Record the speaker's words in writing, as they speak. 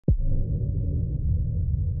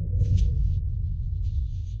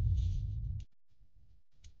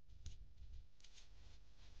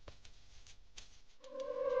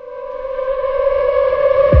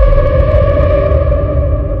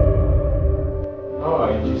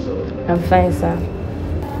I'm fine, sir.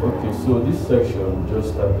 Okay, so this section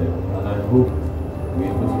just started and I hope we're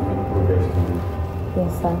able to make progress today.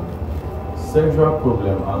 Yes, sir. Sexual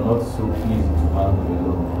problems are not so easy to handle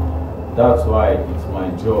alone. That's why it's my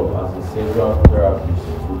job as a sexual therapist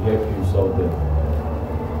to help you solve them.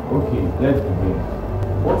 Okay, let's begin.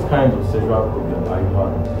 What kind of sexual problem are you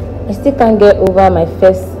having? I still can't get over my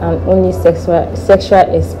first and only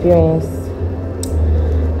sexual experience.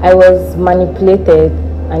 I was manipulated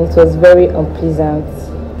and it was very unpleasant.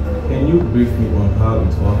 Can you brief me on how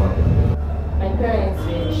it all happened? My parents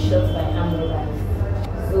were shot by armed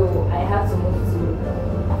robbers, so I had to move to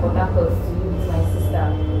Port Harcourt to live with my sister.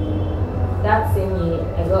 That same year,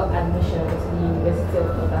 I got admission to the University of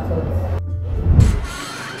Port Harcourt.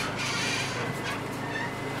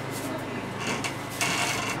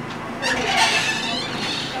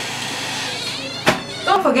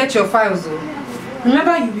 Don't forget your files though.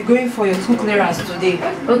 Remember you'll be going for your 2 clearance today.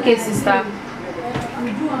 Okay, sister.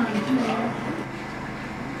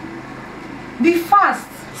 Be fast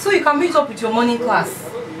so you can meet up with your morning class.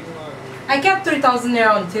 I kept 3,000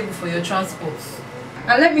 naira on the table for your transport.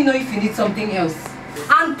 And let me know if you need something else.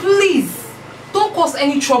 And please, don't cause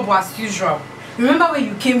any trouble as usual. Remember where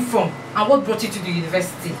you came from and what brought you to the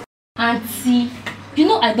university. Auntie, you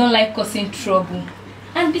know I don't like causing trouble.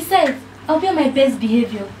 And besides, I'll be on my best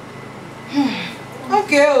behavior.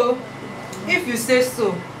 Okay, oh, if you say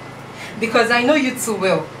so. Because I know you too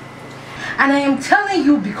well. And I am telling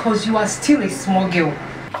you because you are still a small girl.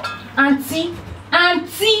 Auntie, I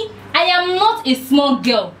am not a small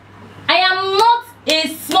girl. I am not a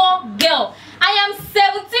small girl. I am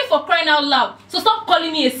 17 for crying out loud. So stop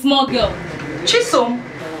calling me a small girl. Chisom,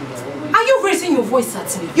 are you raising your voice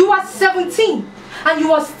at me? You are 17 and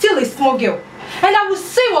you are still a small girl. And I will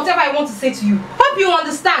say whatever I want to say to you. Hope you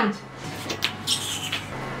understand.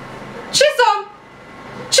 Chisom!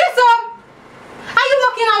 Chisom! Are you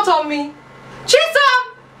looking out on me? Chisom!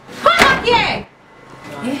 Come back here!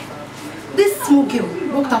 Eh? This small girl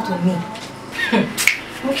walked out on me.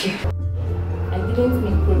 Okay. I didn't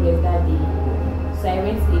make progress that day, so I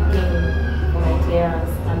went again for my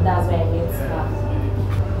clearance, and that's why I met her.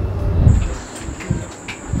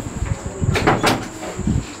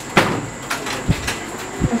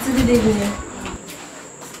 Auntie, good evening.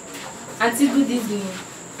 Auntie, good evening.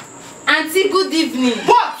 Auntie, good evening.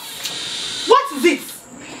 What? What is it?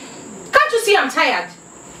 Can't you see I'm tired?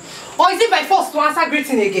 Or is it by force to answer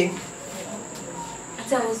greeting again?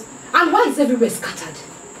 Auntie, I was... And why is everywhere scattered?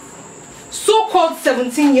 So-called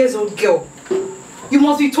 17 years old girl. You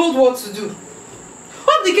must be told what to do.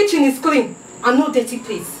 Hope the kitchen is clean and no dirty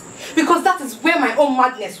place. Because that is where my own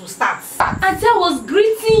madness will start. Auntie, I was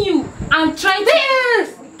greeting you and trying to...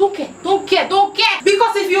 Yes! Don't care, don't care, don't care.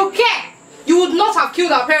 Because if you care, you would not have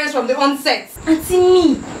killed our parents from the onset. Auntie,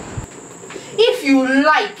 me. If you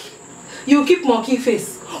like, you keep monkey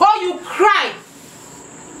face. Or you cry.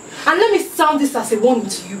 And let me sound this as a warning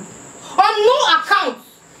to you. On no account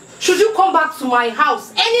should you come back to my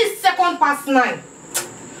house any second past 9.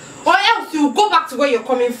 Or else you go back to where you're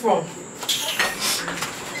coming from.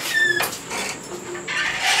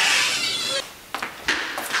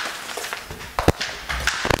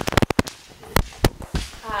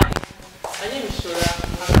 Hi, my name is Chidera.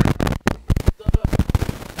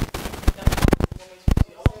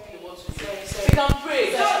 We can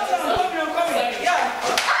pray.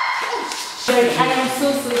 I am so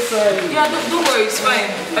sorry. Yeah, don't worry, it's fine.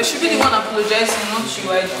 I should be the one apologizing, not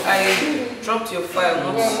you. I dropped your file.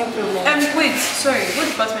 Not... No problem. Wait, sorry. What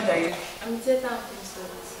department are you? I'm theater and film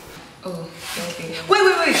studies. Oh, okay. Wait.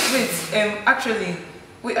 Actually,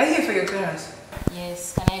 wait. Are you here for your clearance?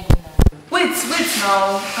 Yes, can I do that? Wait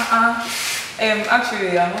now.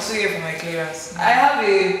 Actually, I'm also here for my clearance. I have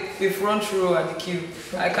a front row at the queue.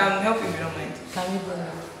 I can help you if you don't mind. Can you go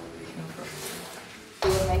now? She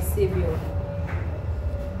was my saviour.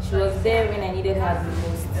 She was there when I needed her the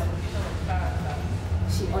most.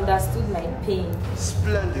 She understood my pain.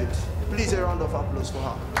 Splendid. Please a round of applause for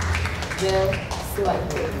her. Well, so I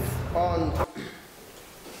thought. And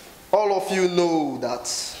all of you know that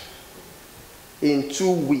in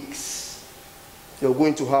 2 weeks you're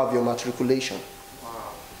going to have your matriculation.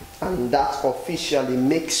 Wow. And that officially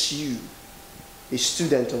makes you a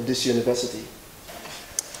student of this university.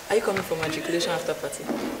 Are you coming for matriculation after party?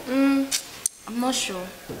 I'm not sure.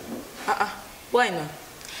 Why not?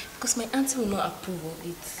 Because my auntie will not approve of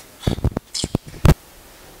it.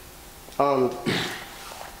 And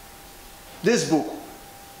this book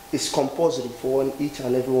is compulsory for each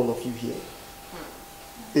and every one of you here.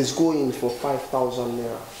 It's going for 5,000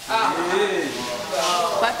 naira.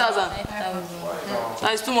 5,000?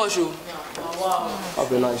 That is too much.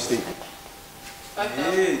 Have a nice day.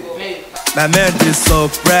 My man is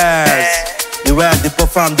surprised. The way they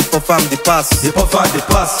perform, the pass. The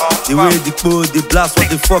way they pull, the blast.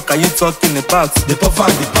 What the fuck are you talking about? The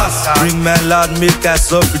pass. Bring my loud, make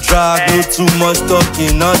us up the drag. No too much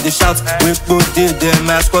talking, all the shouts. We put them,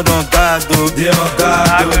 my squad on guard, though. They on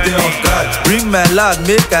guard. Bring my loud,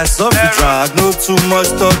 make us up the drag. No too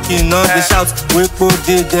much talking, all the shouts. We put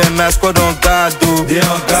them, my squad on guard, though. They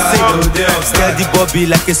on guard. Steady Bobby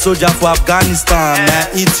like a soldier for Afghanistan.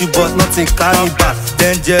 I eat you, but not a cannibal.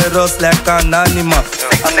 Dangerous like an animal.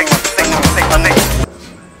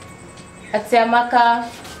 Atiamaka,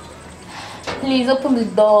 please open the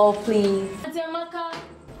door, please. Atiamaka.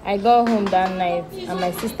 I got home that night and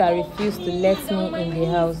my sister refused to let me in the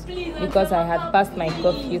house because I had passed my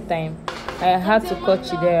curfew time. I had to call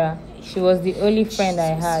Chidera. She was the only friend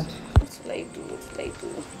I had. What will I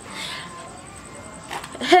do?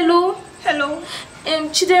 Hello? Hello?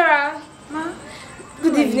 Chidera. Ma?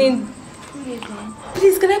 Good evening.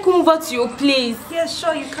 Please, can I come over to your place? Yes,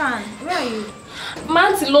 sure you can. Where are you? My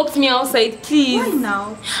auntie locked me outside, please. Why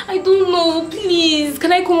now? I don't know, please.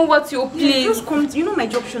 Can I come over to your place? Just come. You know my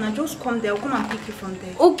job, Shona. Just come there. I'll come and pick you from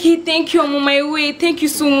there. Okay, thank you. I'm on my way. Thank you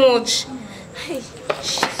so much. Hey.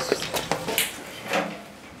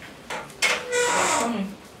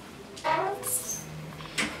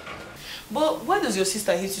 But why does your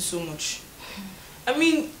sister hate you so much? I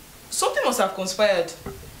mean, something must have conspired.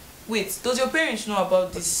 Wait, does your parents know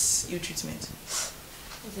about this ill treatment? It's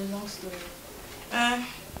a long story. I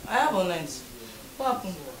have all night. What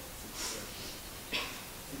happened?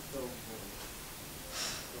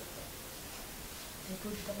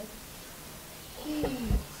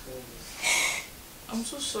 I'm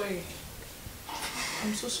so sorry.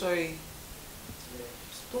 I'm so sorry.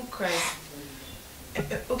 Don't cry.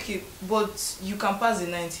 Okay, but you can pass the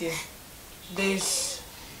night here. There's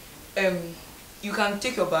you can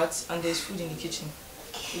take your bath and there's food in the kitchen.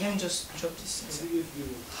 Let me just drop this inside.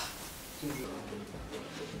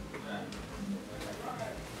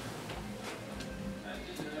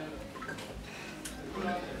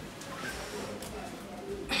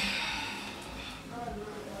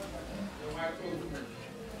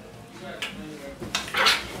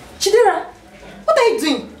 Chidera, what are you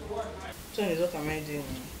doing? Tony, what am I doing?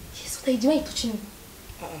 Yes, what are you doing? Why are you touching me?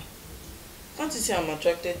 Can't you see I'm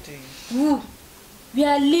attracted to you? Woo. We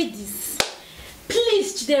are ladies.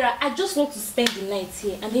 Please, Chidera, I just want to spend the night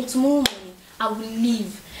here and then tomorrow morning I will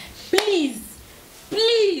leave. Please.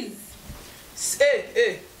 Please.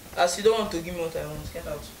 Hey. As you don't want to give me what I want, get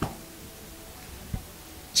out.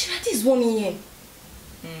 Chidera, this is 1 a.m.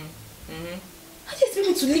 How do you expect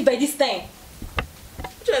me to leave by this time?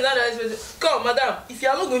 Come, madam, if you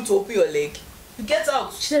are not going to open your leg, you get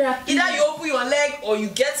out. Chidera, please. Either you open your leg or you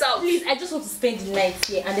get out. Please, I just want to spend the night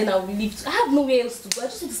here and then I will leave. I have nowhere else to go. I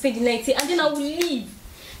just want to spend the night here and then I will leave.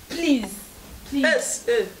 Please. Yes,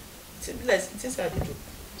 it's inside the door.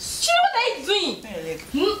 Chidera, what are you doing? Open your leg.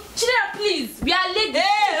 Chidera, please. We are ladies.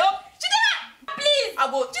 Hey, oh. Chidera, please.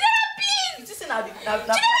 Chidera, please. It's in our Chidera,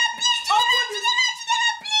 please.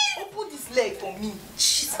 Open this leg for me.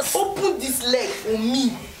 Jesus. Open this leg for me.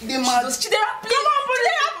 Chidera, please. Chidera, please.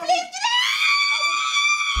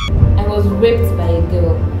 I was raped by a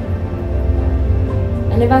girl.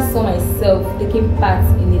 I never saw myself taking part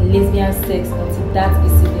in a lesbian sex until that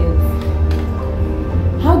incident.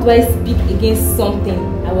 How do I speak against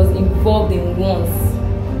something I was involved in once?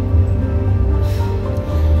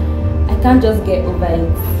 I can't just get over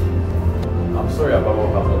it. I'm sorry about what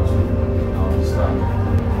happened to you. I understand.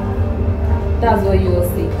 That's what you all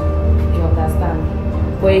say. You understand.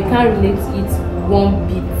 But you can't relate to it one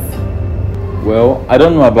bit. Well, I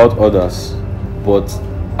don't know about others, but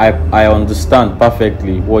I understand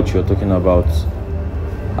perfectly what you're talking about.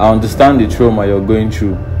 I understand the trauma you're going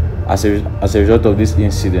through as a result of this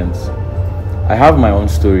incident. I have my own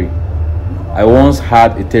story. I once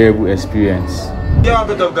had a terrible experience. Yeah, a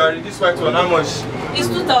bit of Gary, this white one, how much? It's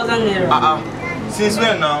 2,000 naira. Since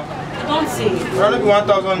when now? I don't see. Well, be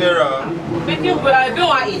 1,000 naira. Picking, I don't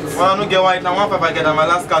want it. Well, I don't get white, now 1,500 I get, and my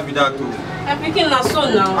last card with that too. I'm picking na so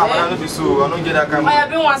now. But I don't be so, I don't get that kind of. I have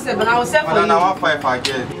been 1,700, I will sell for But you. now 1,500 I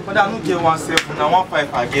get. But I don't get 1,700, now 1,500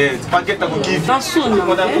 I get. If I get, I will give you. That's so now.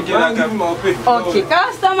 But I don't get that kind of. Okay,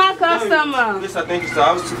 customer. Yes, sir, thank you, sir.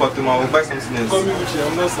 I was too far to my, I will buy something else. Call me Uchi,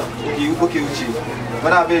 I'm not sir. Okay, Uchi.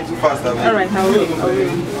 But I'm very too fast, I will. Alright, I will.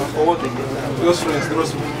 For what again? Close friends,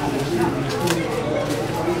 close friends.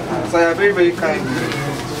 So you are very, very kind.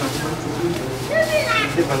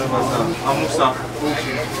 Take my number, sir. I'm Musa.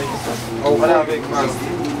 Oh, but I'm very fast.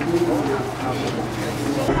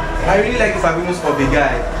 I really like this happiness of a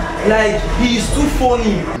guy. Like, he is too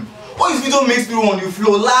funny. All his video makes people on the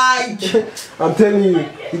floor, like. I'm telling you,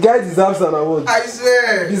 the guy deserves an award. I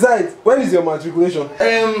swear. Besides, when is your matriculation?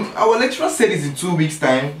 Our lecturer said it's in 2 weeks'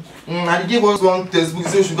 time. And he gave us one textbook,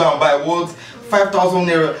 so we should go and buy what? 5,000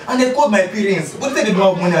 naira. And they called my parents, but they don't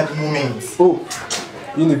have money at the moment. Oh,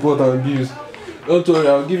 Uniport and bills. Don't worry,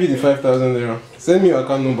 I'll give you the 5,000 naira. Send me your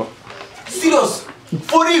account number. Serious?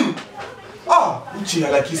 For you? Ah, Uchi,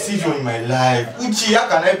 you're like a savior in my life. Uchi, how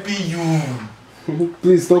can I pay you?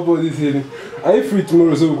 Please stop all this healing. Are you free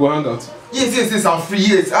tomorrow so we go hang out? Yes, I'm free.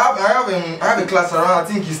 Yes, I have a class around. I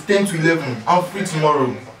think it's 10 to 11. I'm free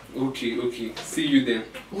tomorrow. Okay. See you then.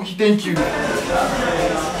 Okay, thank you.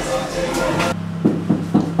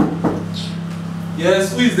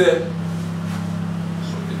 Yes, who is there?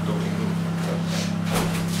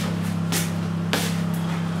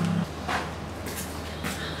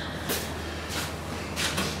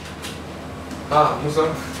 Ah,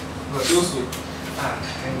 Musa. Josu.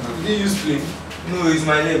 Did you use plane? No, it's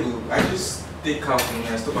my leg. I just take car from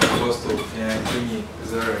here. I stop at the bus stop. Yeah, I came here.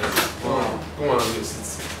 It's alright. Wow. Come on, have your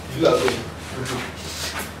seat. You are going.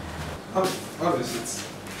 Have your seat.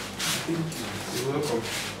 Thank you. You're welcome.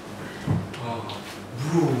 Wow.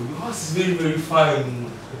 Bro, your house is very, very fine.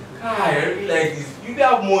 Guy, I really like this. You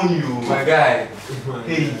have money, my guy.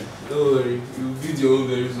 Hey. Don't worry, you'll build your own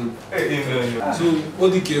very soon. Hey, so, what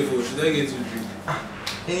do you care for? Should I get you a drink?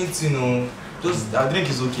 Anything, no. Just, drink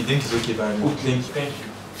is okay. Drink is okay by me. Okay. Thank you.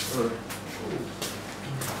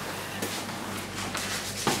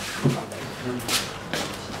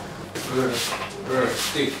 Alright. Alright,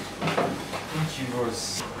 take. Thank you,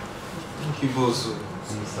 boss. Thank you, boss.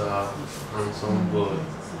 Mr. Handsome boy.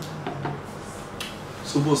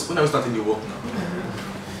 So, boss, when are we starting the work now?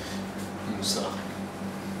 Musa.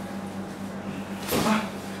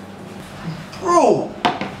 Bro!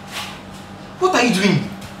 What are you doing?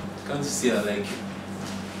 Can't you see I like you?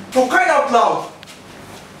 For crying out loud!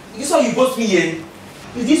 Is this why you brought me here?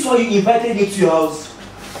 Is this why you invited me to your house?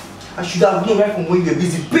 I should have known right from when you were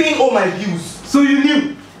busy paying all my bills. So you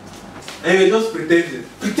knew? And you were just pretending.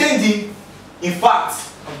 Pretending? In fact,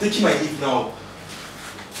 I'm taking my leave now.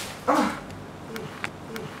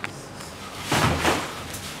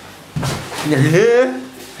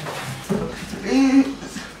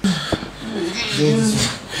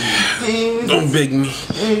 Don't beg me.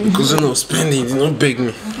 Because I'm not spending, don't beg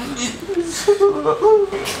me.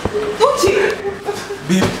 Uchi!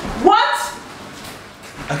 Babe, What?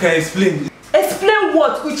 I can explain. Explain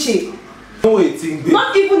what, Uchi? No waiting, babe.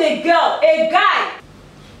 Not even a girl, a guy.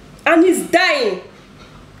 And he's dying.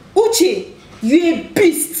 Uchi, you're a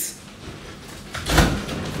beast.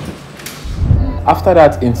 After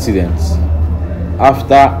that incident,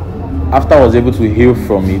 after I was able to heal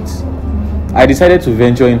from it, I decided to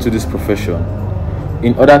venture into this profession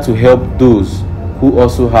in order to help those who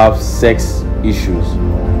also have sex issues.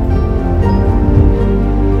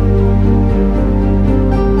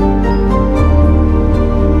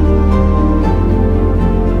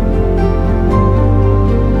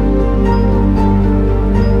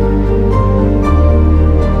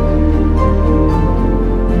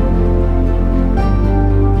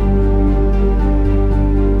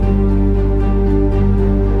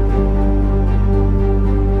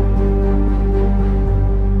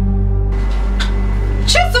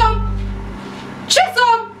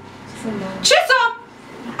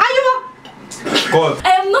 God. I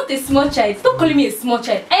am not a small child. Stop calling me a small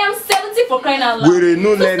child. I am 70 for crying out loud. We're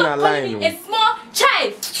no so learn stop calling me a small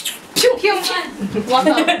child. What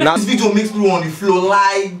up? Now this video makes me on the floor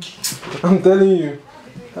like. I'm telling you.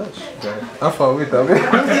 Alpha, wait.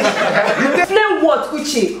 Explain what,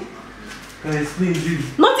 Uchi? Can I explain you?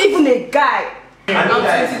 Not even a guy.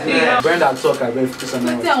 Brenda talk, I bet.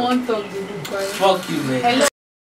 I want to talk. Fuck you, man.